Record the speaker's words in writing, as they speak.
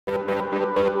Good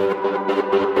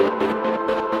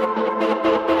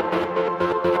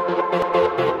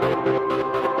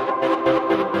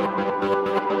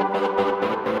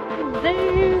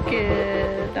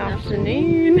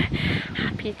afternoon.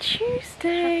 Happy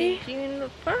Tuesday. Happy June the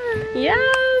 1st.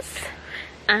 Yes.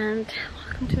 And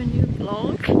welcome to a new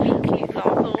vlog. Weekly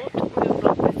vlog. I thought we'll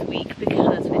vlog this week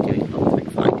because we're doing lots of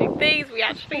exciting things. We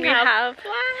actually have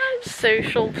plans.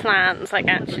 Social plans, like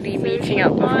actually meeting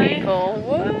up with people.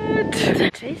 What?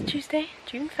 Today's Tuesday,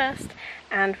 June 1st,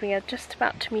 and we are just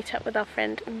about to meet up with our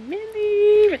friend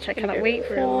Millie, which I cannot wait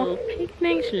for. A little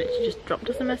picnic. She literally just dropped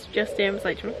us a message yesterday and was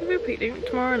like, do you want to go picnic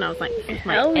tomorrow? And I was like,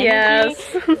 hell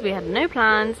yes. We had no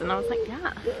plans, and I was like,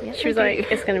 yeah. Yes, she was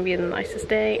like, it's going to be the nicest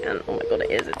day, and oh my god,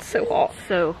 it is. It's so hot.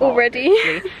 So hot already.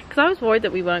 Because I was worried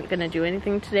that we weren't going to do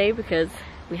anything today because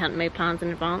we hadn't made plans in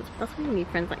advance, but that's when you need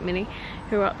friends like Millie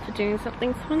who are up for doing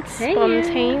something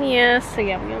spontaneous. So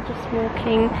yeah, we are just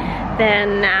walking there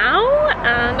now,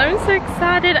 and I'm so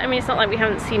excited. I mean, it's not like we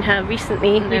haven't seen her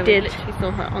recently. No, we did. We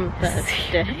saw her on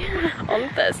Thursday. On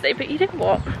Thursday, but you know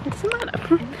what? It doesn't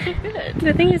matter. It's so good.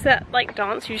 The thing is that, like,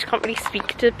 dance, you just can't really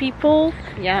speak to people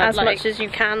as like, much as you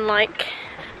can, like,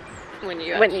 when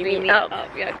you meet up.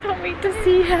 Yeah, can't wait to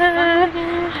see her.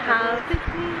 Have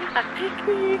a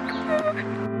picnic.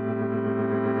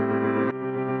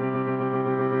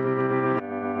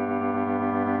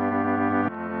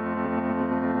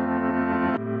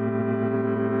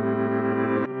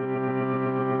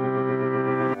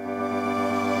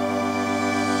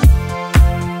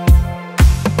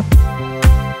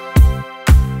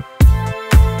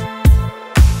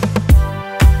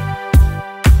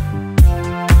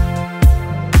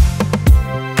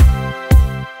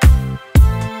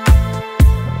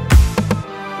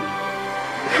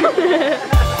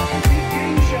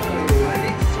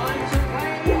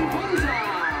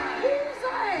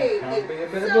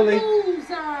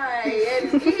 Bullseye,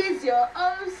 and here's your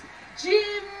host,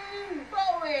 Jim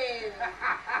Bowen.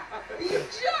 Are you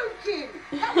joking?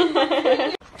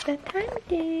 The time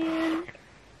again.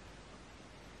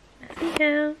 I see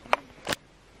her.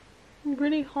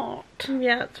 Really hot.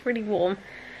 Yeah, it's really warm.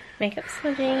 Makeup's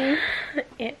smudging.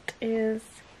 It is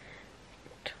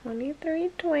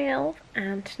 23:12,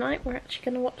 and tonight we're actually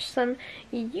going to watch some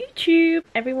YouTube.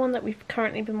 Everyone that we've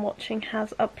currently been watching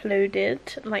has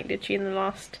uploaded, like literally in the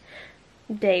last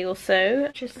day or so.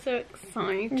 Just so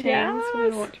exciting. Yes. So we're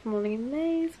going to watch Molly and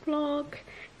May's vlog,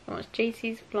 we're going to watch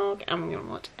JC's vlog, and we're going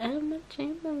to watch Emma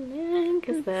Chamberlain,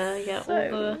 because they're all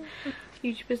the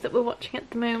YouTubers that we're watching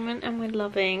at the moment and we're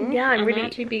loving. Yeah, I'm really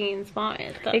actually being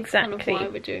inspired. That's exactly kind of why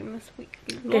we're doing this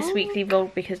weekly vlog. This weekly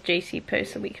vlog, because JC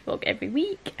posts a weekly vlog every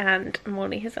week, and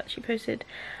Molly has actually posted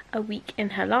a week in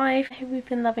her life who we've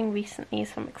been loving recently,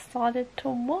 so I'm excited to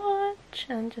watch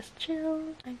and just chill.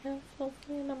 I guess we'll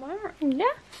see you tomorrow.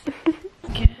 Yeah. Good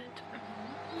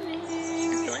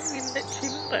morning. Like we literally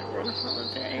look like we're on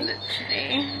holiday.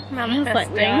 Literally.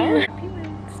 Manifesting. Happy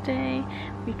Wednesday.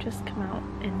 We've just come out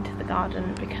into the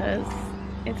garden because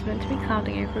it's meant to be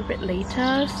clouding over a bit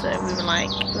later, so we were like,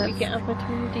 let's get our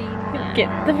vitamin D now.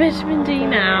 Get the vitamin D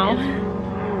now. It's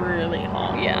really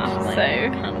hot. Yeah, like, so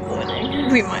kind of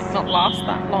avoiding. We might not last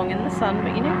that long in the sun,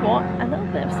 but you know what? A little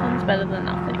bit of sun's better than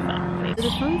nothing. Exactly.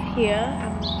 The sun's here,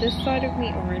 and this side of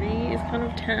me already is kind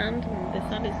of tanned, and this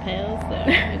side is pale, so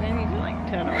I don't need to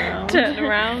like turn around. Turn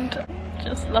around.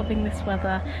 Just loving this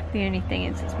weather. The only thing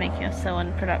is it's making us so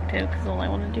unproductive because all I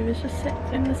want to do is just sit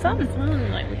in the sun.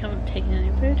 Like, we haven't taken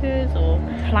any photos or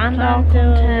planned our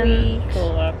content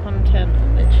or our content or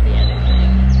literally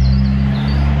anything.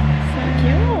 So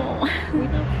cute. We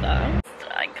love that.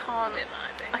 I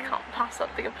can't pass up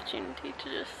the opportunity to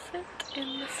just sit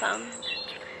in the sun.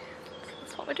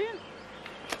 That's what we're doing.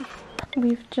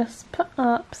 We've just put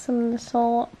up some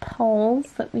little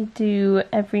polls that we do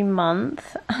every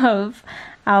month of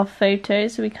our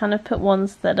photos. So we kind of put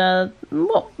ones that are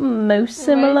most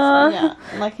similar. Yeah,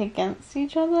 like against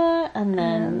each other, and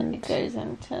then it goes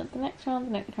into the next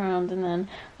round, and then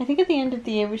I think at the end of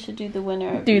the year we should do the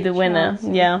winner.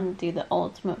 Yeah. And do the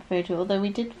ultimate photo. Although we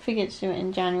did forget to do it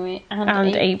in January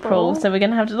and April, so we're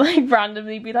gonna have to like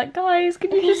randomly be like, guys,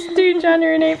 can you just do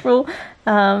January and April?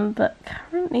 But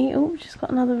currently, we just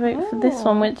got another vote for this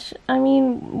one, which I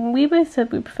mean, we both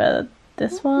said we prefer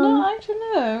this one. No, actually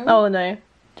no. Oh no,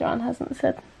 Joanne hasn't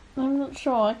said. I'm not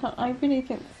sure. I really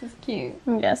think this is cute.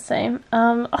 Yeah, same.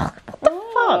 What the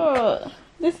fuck?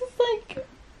 This is like,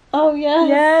 oh yes.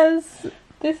 Yes.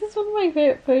 This is one of my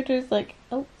favourite photos, like,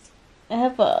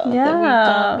 ever yeah. that we've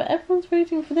done. But everyone's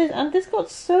voting for this, and this got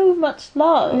so much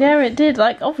love. Yeah, it did.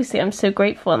 Like, obviously, I'm so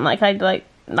grateful, and like I like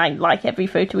every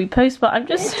photo we post, but I'm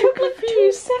just so glad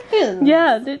 2 seconds.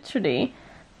 Yeah, literally.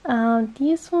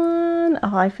 This one,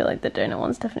 oh, I feel like the donut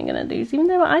one's definitely gonna lose, even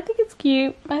though I think it's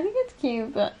cute. I think it's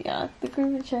cute, but yeah, the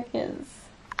groovy check is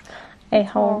A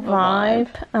whole vibe.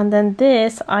 And then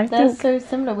this, I they're think so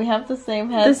similar. We have the same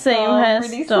hairstyle. the same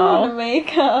Really similar hairstyle.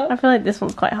 makeup. I feel like this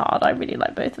one's quite hard. I really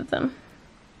like both of them.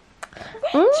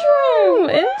 True.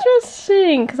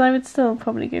 Interesting, because I would still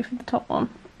probably go for the top one.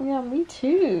 Yeah, me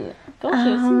too. Gosh,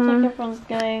 it seems like everyone's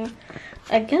going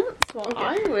against what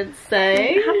I would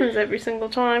say. It happens every single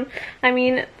time. I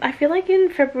mean, I feel like in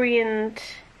February and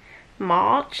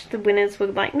March the winners were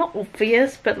like not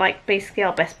obvious, but like basically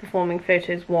our best performing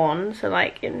photos won. So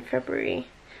like in February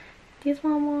this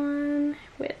one won,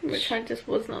 Which I just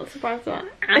was not surprised about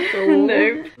at all.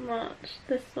 No. Much.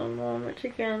 This one won, which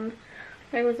again,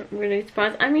 I wasn't really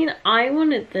surprised. I mean, I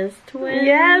wanted this to win.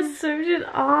 Yes, so did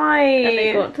I. And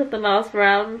it got to the last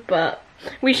round, but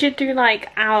we should do like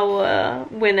our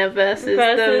winner versus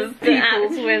the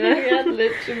people's winner. Yeah,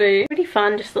 literally. Really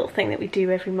fun, just a little thing that we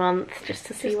do every month, just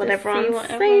to see what everyone's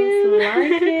liking,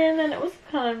 and it also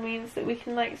kind of means that we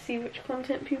can like see which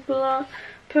content people are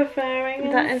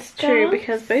preferring. That is true,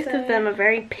 because both of them are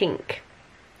very pink,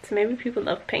 so maybe people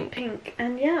love pink.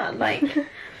 And yeah, like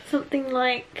something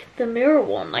like the mirror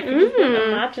one, like I just don't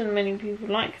imagine many people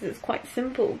like, because it's quite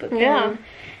simple, but then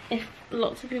if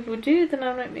lots of people do, then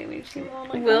I'm like, maybe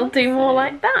we'll do more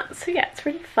like that. So yeah, it's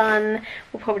really fun.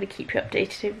 We'll probably keep you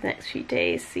updated over the next few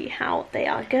days, see how they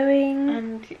are going.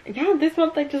 And yeah, this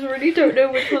month I just really don't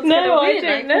know which one's No, gonna I win.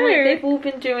 don't feel know. like they've all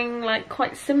been doing like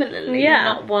quite similarly. Yeah.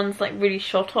 Not one's like really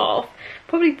shot off.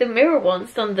 Probably the mirror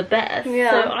one's done the best.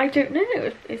 Yeah. So I don't know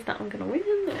if is that one gonna win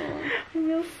or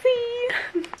We'll see.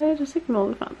 So just ignore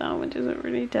the fact that our windows are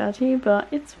really dirty, but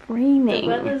it's raining. the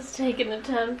weather's taken a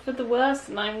turn for the worse,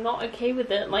 and I'm not okay with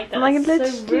it. Like that's Like so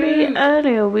literally rude.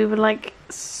 earlier we were like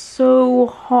so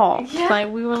hot. Yeah. Like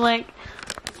we were like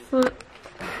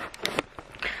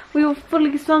we were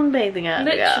fully sunbathing earlier.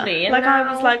 Literally, and like I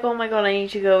now- was like, oh my god, I need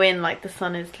to go in, like the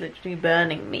sun is literally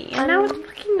burning me. And now it's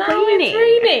fucking now raining. it's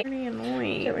raining. Really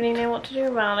annoying. Don't really know what to do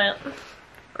about it.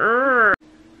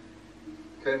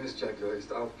 Okay, Miss Jaguar, is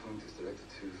the alpha point is directed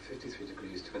to 53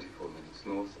 degrees 24 minutes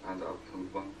north and alpha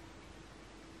point 1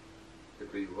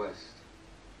 degree west.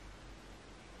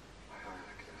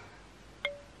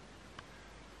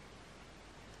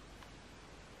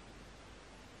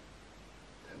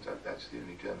 Turns out that's the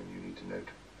only German you need to know to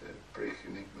break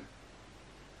Enigma.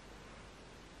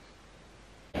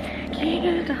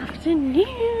 Good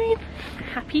afternoon.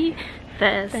 Happy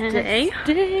Thursday. We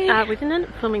didn't end up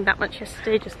filming that much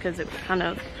yesterday just because it was kind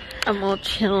of A more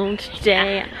chilled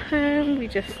day at home. we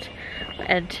just were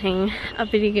editing a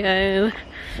video,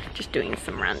 just doing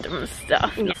some random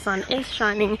stuff. The sun is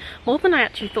shining more than I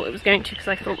actually thought it was going to, because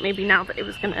I thought maybe now that it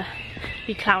was going to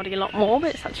be cloudy a lot more,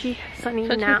 but it's actually sunny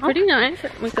It's now. pretty nice.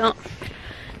 We've got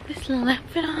this little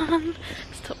outfit on.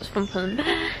 This top was from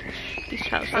Pull&Bear. These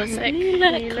trousers are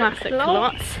classic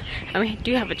lots. And we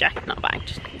do have a jacket in our bag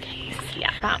just in case.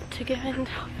 Yeah, about to go and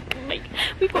like,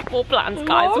 we've got more plans,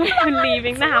 guys. We're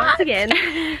leaving the house again.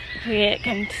 We're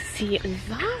going to see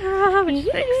Zara, which is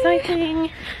very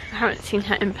exciting. I haven't seen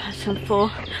her in person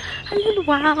for a little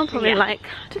while, probably like,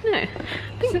 I don't know,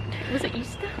 I think, was it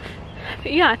Easter?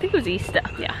 But yeah, I think it was Easter.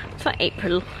 Yeah, it's like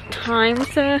April time,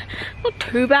 so not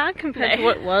too bad compared to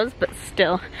what it was, but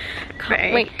still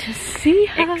can't wait to see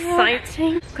her.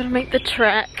 Exciting. Gotta make the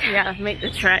trek. Yeah, make the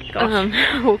trek.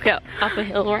 Gosh. Walk up a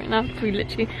hill right now. We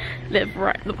literally live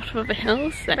right at the bottom of a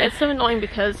hill, so It's so annoying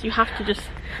because you have to just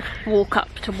walk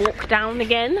up to walk down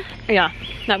again. yeah.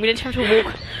 No, we literally have to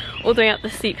walk all the way up the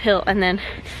steep hill, and then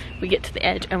we get to the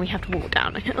edge and we have to walk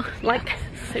down a hill. Like,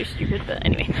 so stupid, but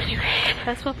anyway,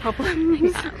 that's what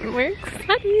problems. We're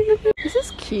excited. This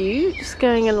is cute, just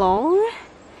going along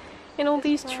in all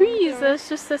these trees. There's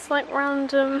just this like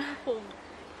random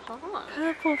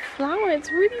purple flower.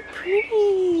 It's really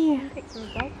pretty. Take some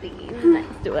selfies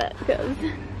next to it, because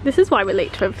This is why we're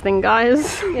late to everything,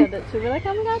 guys. yeah, that's we're like,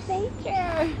 oh my god,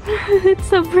 nature. It's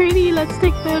so pretty. Let's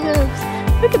take photos.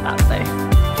 Look at that though.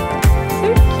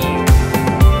 So cute.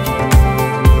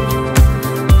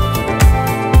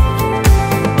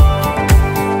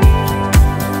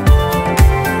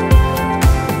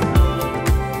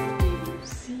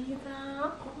 See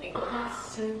that? Oh my god,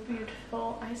 it's so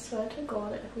beautiful. I swear to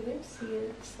god, if we don't see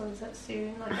a sunset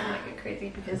soon, like I might go crazy,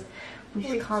 because we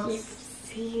just can't keep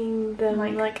seeing them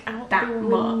like out that the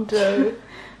much. window.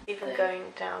 Even going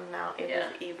down now, it is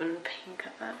even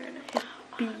pinker. It's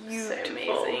beautiful. So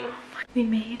amazing. We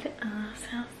made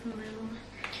ourselves a little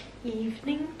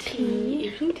evening tea.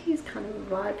 Evening tea is kind of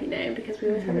a vibe, you know, because we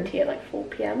always have a tea at like 4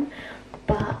 PM.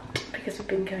 But because we've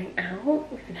been going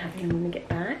out, we've been having them when we get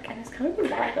back, and it's kind of been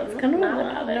bad. It's kind of mad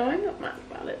about it. No, I'm not mad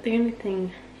about it. The only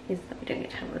thing is that we don't get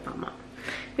to have it with our mum,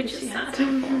 which is sad.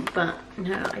 But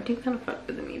no, I do kind of fuck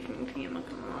with them evening tea, I'm not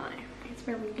gonna lie. It's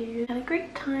very good. Had a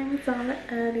great time with Zara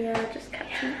earlier, just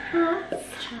catching up,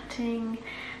 chatting,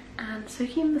 and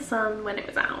soaking in the sun when it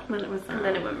was out. And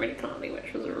then it went really cloudy,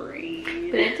 which was really...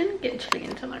 But it didn't get chilly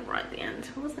until like right at the end,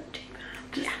 so it wasn't too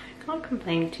bad. Yeah, can't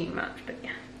complain too much, but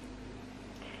yeah.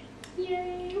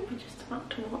 Yay! We're just about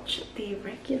to watch The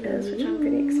Regulars, which I'm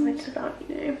really excited about,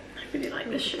 you know. I really like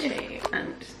this show.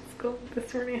 And it's got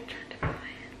this really attractive guy.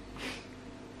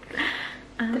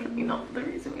 Definitely not the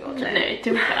reason we watch it.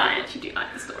 No, but I actually do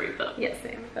like the story, but yeah,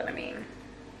 same. But I mean,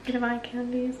 bit of eye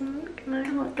candy, isn't it? Can I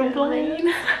not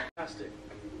complain? Fantastic.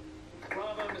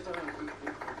 Well done, Mr. Hunt.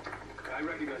 I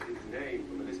recognize his name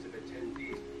from a list of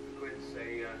attendees. It's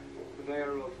a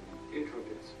purveyor of ear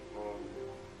trumpets on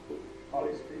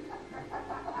Holly Street.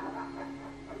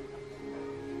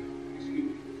 Excuse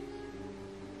me.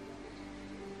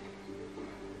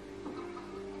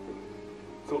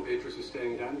 Thought Beatrice was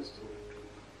staying at Anna's tonight.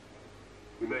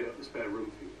 We made up the spare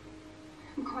room for you.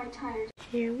 I'm quite tired.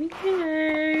 Here we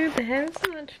go. The hair is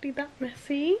not actually that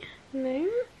messy. No,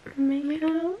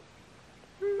 makeup.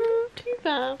 Not too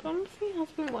bad. Honestly, it has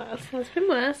been worse. It has been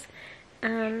worse.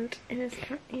 And it is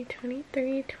currently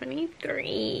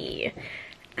 23:23.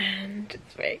 And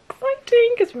it's very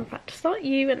exciting because we're about to start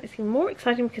You, and it's even more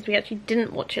exciting because we actually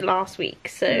didn't watch it last week.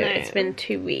 So it's been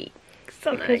 2 weeks.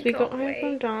 Because we got home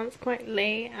from dance quite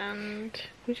late, and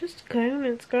we just go on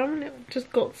Instagram, and it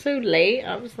just got so late.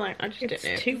 I was like, I just don't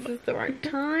know if this is the right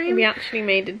time. We actually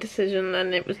made a decision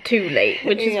and it was too late,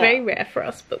 which is very rare for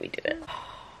us, but we did it.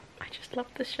 I just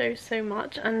love the show so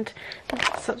much, and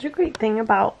that's such a great thing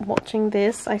about watching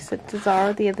this. I said to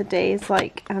Zara the other day, is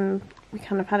like, and we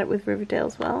kind of had it with Riverdale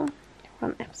as well. We're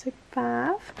on episode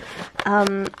 5.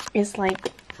 It's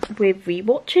like, we're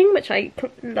rewatching, which I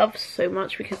love so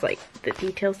much because like the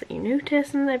details that you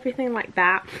notice and everything like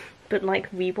that, but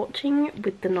like rewatching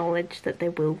with the knowledge that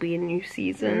there will be a new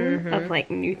season of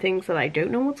like new things that I don't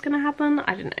know what's gonna happen.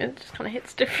 I don't know, it just kind of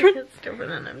hits different. It's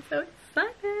different, and I'm so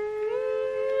excited.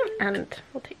 And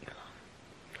we'll take you along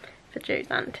for Joe's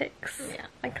antics. Yeah,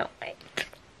 I can't wait.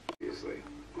 Obviously,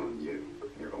 on You,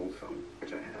 your old phone,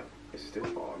 which I have, is still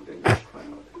fogged in your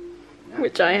cloud.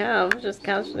 Which I have, just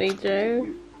casually, Joe.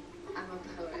 I'm a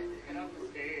poet. Get off the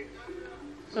stage.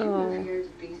 Oh. I'm here to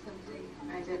be something.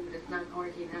 I did, but it's not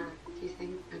working out. Do you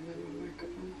think I'm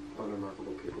unremarkable?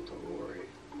 Unremarkable people don't worry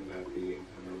about being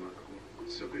unremarkable.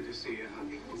 So good to see you,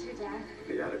 honey. What's your dad?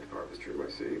 The attic part was true, I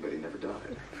see, but he never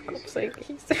died. For God's sake,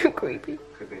 he's so creepy.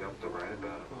 Could be helped to write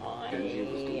about him.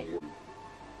 Benji was still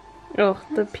Oh,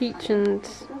 the Peach and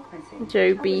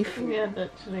Joe beef. Yeah,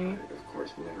 literally. I, of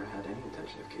course, never had any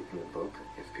intention of keeping the book.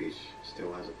 If Peach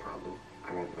still has a problem,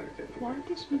 I won't let her get it. Why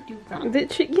did she do that?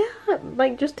 Literally, yeah,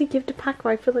 like just to give to Paco.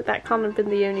 I feel like that can't have been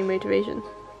the only motivation.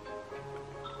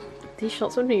 These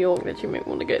shots of New York that you might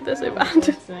want to go there so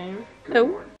bad.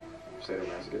 Oh.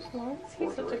 Why is he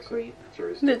such a creep?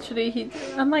 Literally,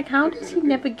 I'm like, how does he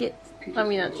never get... I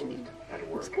mean, actually,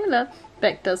 spoiler,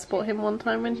 Beck does spot him one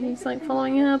time when he's like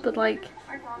following her, but like,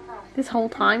 this whole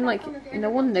time, like,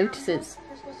 no one notices.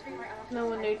 No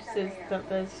one notices that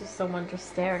there's just someone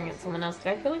just staring at someone else.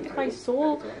 I feel like if I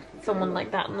saw someone like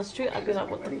that on the street, I'd be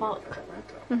like, what the fuck?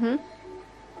 If only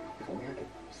I could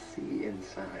see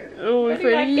inside. Oh, if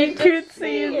only you could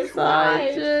see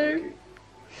inside, Joe.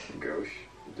 Gauche,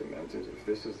 demented. If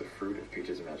this is the fruit of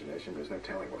Peach's imagination, there's no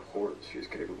telling what horrors she's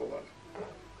capable of.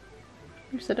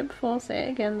 You've said it before, say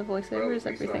it again, the voiceover is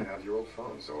everything. I have your old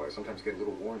phone, so I sometimes get a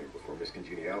little warning before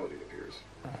miscongeniality appears.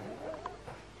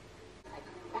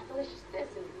 Beckalicious this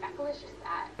and Beckalicious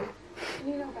that.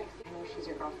 You know, Becky, I know she's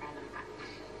your girlfriend.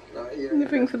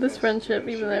 Living for this friendship,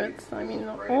 even though it's, I mean,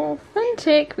 not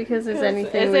authentic, because is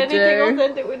anything Is with anything Joe.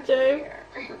 authentic with Joe?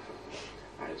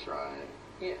 I try.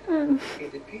 Yeah. Hey,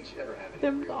 did Peach ever have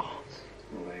any real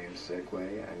lame segue?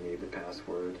 I need the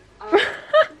password.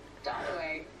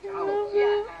 Away. Oh,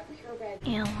 yeah. Purebred.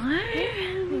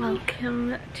 Hello,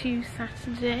 welcome to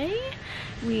Saturday.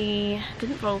 We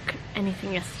didn't vlog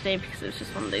anything yesterday because it was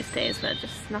just one of those days where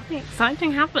just nothing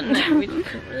exciting happened. We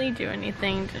just didn't really do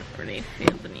anything, didn't really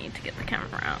feel the need to get the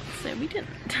camera out, so we didn't.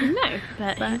 No,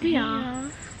 but here we are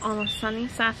on a sunny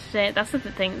Saturday. That's the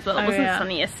thing as well, it wasn't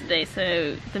sunny yesterday,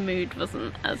 so the mood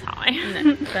wasn't as high.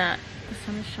 No, but the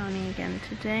sun is shining again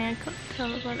today. I can't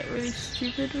tell if I look really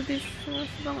stupid with these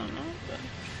sunglasses on or not, but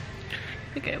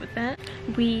we go with that.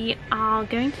 We are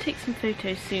going to take some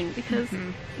photos soon because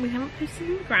we haven't posted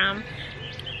on the gram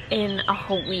in a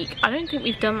whole week. I don't think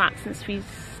we've done that since we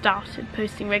started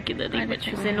posting regularly, which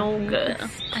was in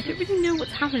August. I don't really know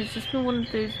what's happened. It's just been one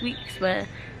of those weeks where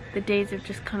the days have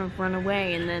just kind of run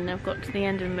away, and then I've got to the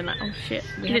end and been like, oh shit,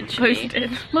 we haven't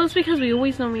posted. Well, it's because we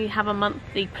always normally have a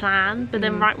monthly plan, but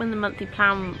then right when the monthly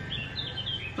plan,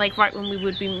 like right when we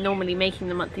would be normally making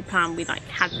the monthly plan, we like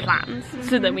had plans,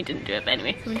 so then we didn't do it. But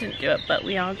anyway, so we didn't do it, but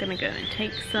we are gonna go and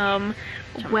take some,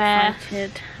 which I'm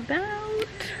excited about,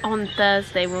 on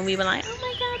Thursday, when we were like, oh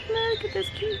my god, look at this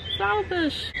cute flower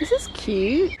bush. This is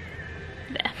cute.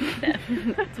 There.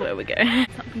 That's where we're going.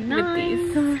 That'll be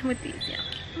nice. With these, yeah.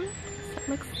 So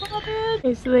I'm excited.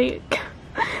 Okay, so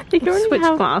they currently switch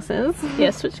glasses.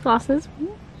 Yeah, switch glasses.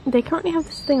 They currently have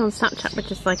this thing on Snapchat,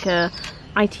 which is like a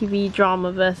ITV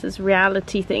drama versus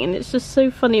reality thing, and it's just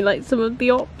so funny, like some of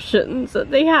the options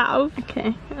that they have.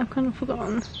 Okay, I've kind of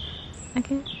forgotten.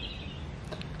 Okay.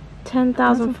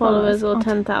 10,000 followers or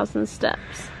 10,000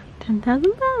 steps.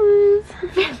 10,000 followers.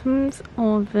 Villains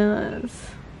or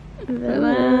villas.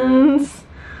 Villains.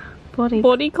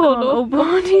 Bodycon or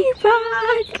body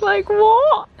bag. Like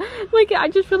what? Like I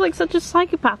just feel like such a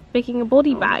psychopath picking a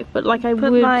body bag, but like I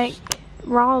would like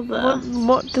rather.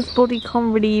 What does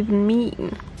bodycon really even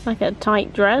mean? Like a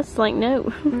tight dress? Like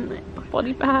no.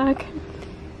 Body bag.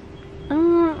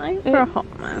 I'm for a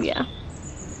hot man. Yeah.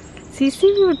 See,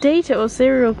 serial dater or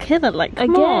serial killer? Like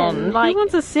come on, like who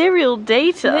wants a serial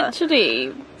dater?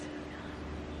 Literally.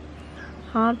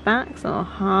 Hard backs or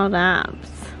hard abs?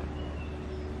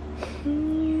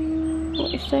 What are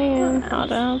you saying?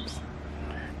 Hard abs.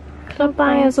 Club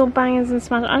bangers or bangers and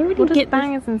smash? I don't really get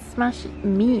bangers and smash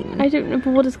mean. I don't know,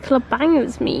 but what does club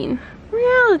bangers mean?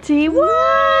 Reality?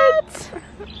 What?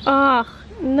 Ugh,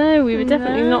 no, we would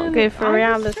definitely not go for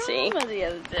reality. The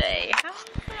other day. How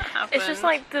did that happen? It's just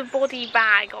like the body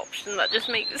bag option that just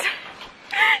makes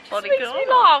makes me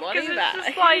laugh, because it's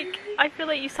just like, I feel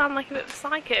like you sound like a bit of a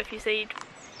psycho if you say you'd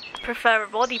prefer a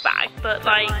body bag, but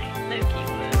like no keep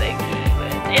thing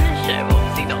in a show,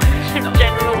 obviously not in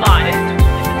general life.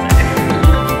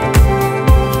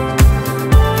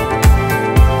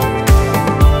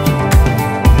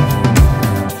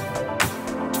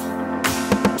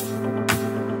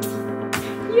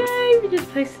 Yay, we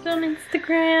just posted on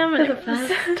Instagram for the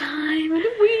first time in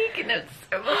a week, and it's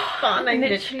so much fun. I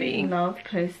literally love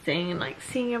posting, and like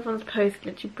seeing everyone's post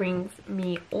literally brings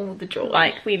me all the joy.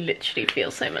 Like we literally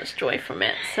feel so much joy from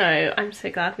it, so I'm so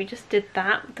glad we just did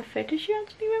that. The photo shoot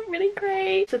actually went really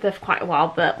great. So there for quite a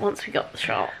while, but once we got the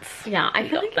shots, yeah, I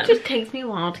feel like it just takes me a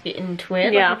while to get into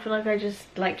it. Yeah, like, I feel like I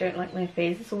just like don't like my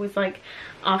face. It's always like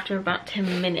after about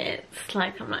 10 minutes,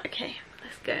 like I'm like, okay,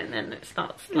 let's go, and then it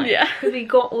starts like, yeah, because we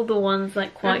got all the ones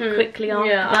like quite quickly after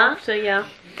that. So yeah.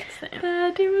 So,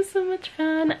 but it was so much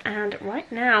fun, and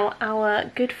right now our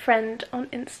good friend on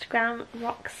Instagram,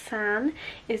 Roxanne,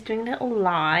 is doing a little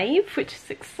live, which is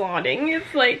exciting.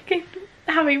 It's like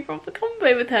having a proper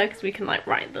combo with her, because we can like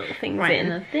write little things in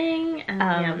the thing, and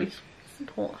yeah, we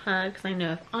support her, because I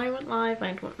know if I went live,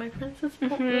 I'd want my friends to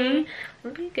support me.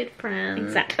 We'll be a good friend.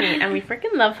 Exactly, and we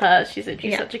freaking love her. She's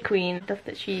such a queen. Love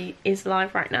that she is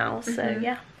live right now. So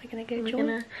yeah, we're gonna go join. We're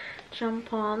gonna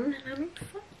jump on, and I'm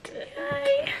excited.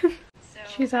 Yay.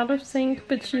 She's out of sync,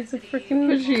 but she's a freaking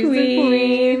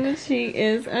queen. She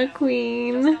is a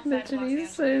queen. Literally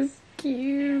so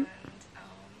cute.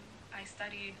 I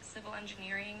studied civil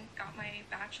engineering, got my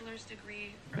bachelor's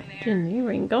degree from there.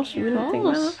 Engineering, gosh, you wouldn't think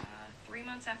that. 3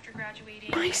 months after graduating,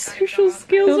 my social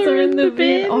skills are in the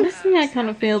bin. Honestly, I kind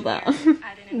of feel that. At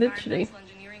an literally. environmental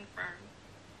engineering firm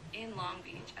in Long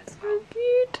Beach as well. So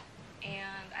cute.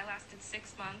 And I lasted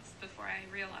 6 months before I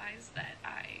realized that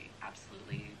I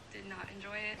absolutely did not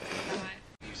enjoy it.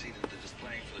 New Zealand are just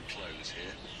playing for the close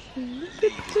here.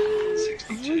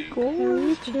 Oh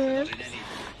my god,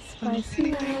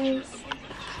 spicy rice,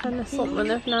 and assortment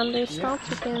of Nando's style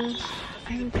chicken.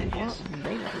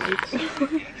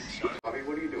 Bobby,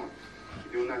 what are you doing?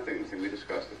 You're doing that thing. We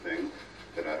discussed the thing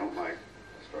that I don't like.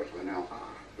 Starts with an L.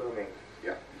 Roaming.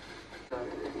 Yeah.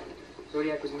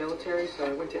 Zodiac was military, so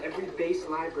I went to every base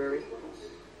library,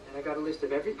 and I got a list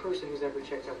of every person who's ever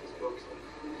checked out these books.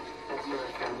 That's where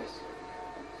I found this.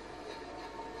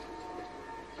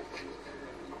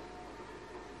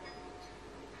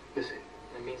 Listen,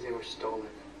 that means they were stolen.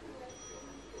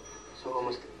 So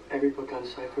almost every book on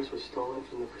ciphers was stolen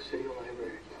from the Presidio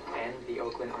Library and the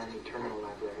Oakland Army Terminal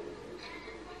Library.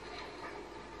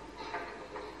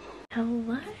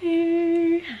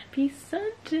 Hello, happy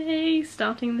Sunday.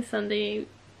 Starting the Sunday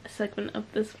segment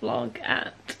of this vlog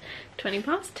at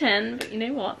 10:20, but you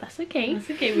know what, that's okay. That's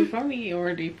okay, we've probably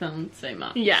already filmed so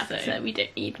much. Yeah, so we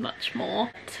don't need much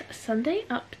more. Sunday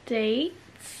updates.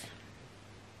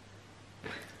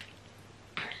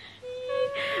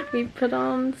 We put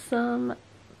on some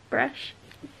brush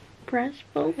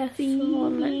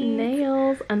on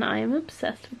nails, and I am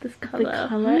obsessed with this colour. The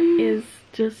colour is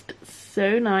just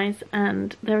so nice,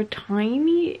 and they're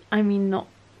tiny, I mean not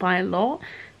by a lot.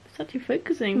 It's actually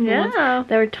focusing for once.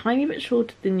 They're a tiny bit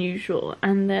shorter than usual,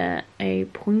 and they're a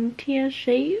pointier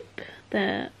shape.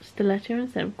 They're stiletto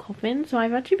instead of coffin, so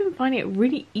I've actually been finding it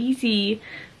really easy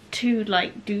to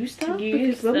like do stuff,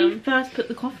 because when we first put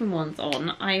the coffin ones on,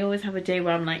 I always have a day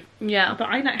where I'm like, but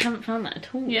I like haven't found that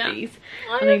at all with these.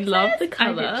 And I love the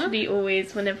colour. I literally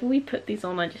always, whenever we put these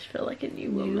on, I just feel like a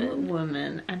new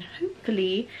woman. And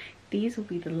hopefully these will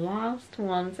be the last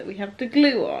ones that we have to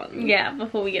glue on. Yeah,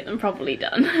 before we get them properly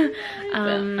done.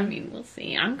 I mean, we'll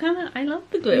see. I love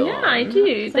the glue on. Yeah, I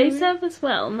do. They serve us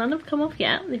well. None have come off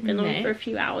yet. They've been on for a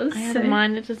few hours. I had a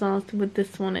minor disaster with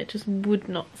this one. It just would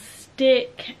not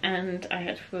stick, and I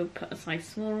had to put a size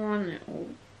smaller on. It all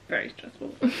very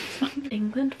stressful.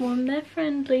 England won. They're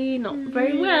friendly, not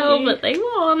very well, but they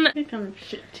won. We kind of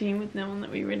shit team with no one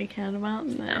that we really cared about,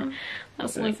 so that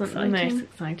wasn't the most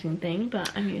exciting thing,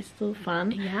 but I mean it's still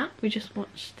fun. Yeah. We just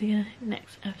watched the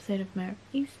next episode of Mayor of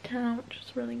Easttown, which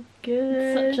was really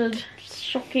good. Such a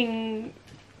shocking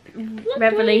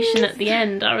revelation at the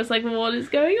end. I was like, what is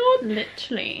going on?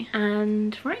 Literally.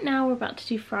 And right now we're about to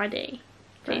do Friday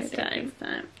FaceTime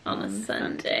on a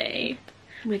Sunday.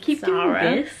 We keep doing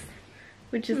this,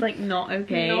 which is like not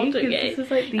okay. Not okay. This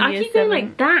is like the I keep going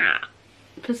like that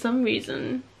for some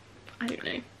reason. I don't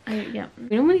know.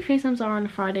 We normally FaceTimes are on a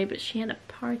Friday, but she had a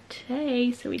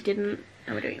party, so we didn't.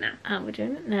 And we're doing it now. We're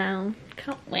doing it now.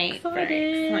 Can't wait. Excited.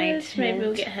 Very excited. Maybe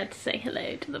we'll get her to say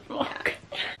hello to the vlog.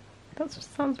 That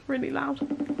just sounds really loud.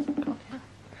 God, yeah.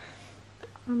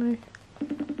 Oh no.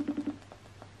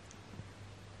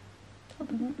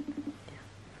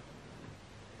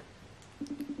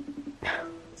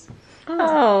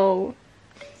 Oh.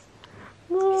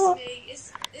 What?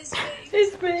 It's me.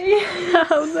 It's me.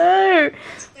 Oh no.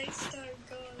 FaceTime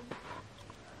gone.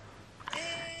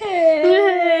 Hey.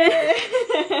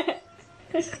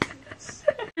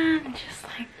 And just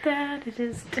like that, it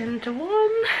is 10 to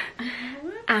 1.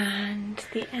 And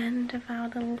the end of our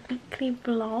little weekly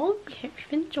vlog. We hope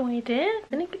you've enjoyed it. It's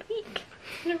been a good week.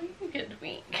 Good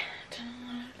week. Done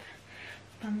a lot of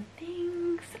fun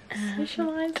things.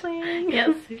 Socialising.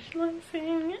 Yeah,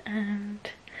 socialising. And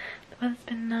the weather's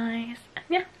been nice. And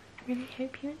yeah, really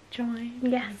hope you enjoyed.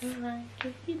 Yes. Like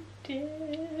if you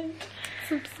did.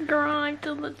 Subscribe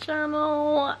to the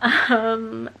channel.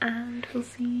 And we'll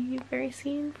see you very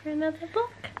soon for another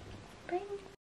vlog.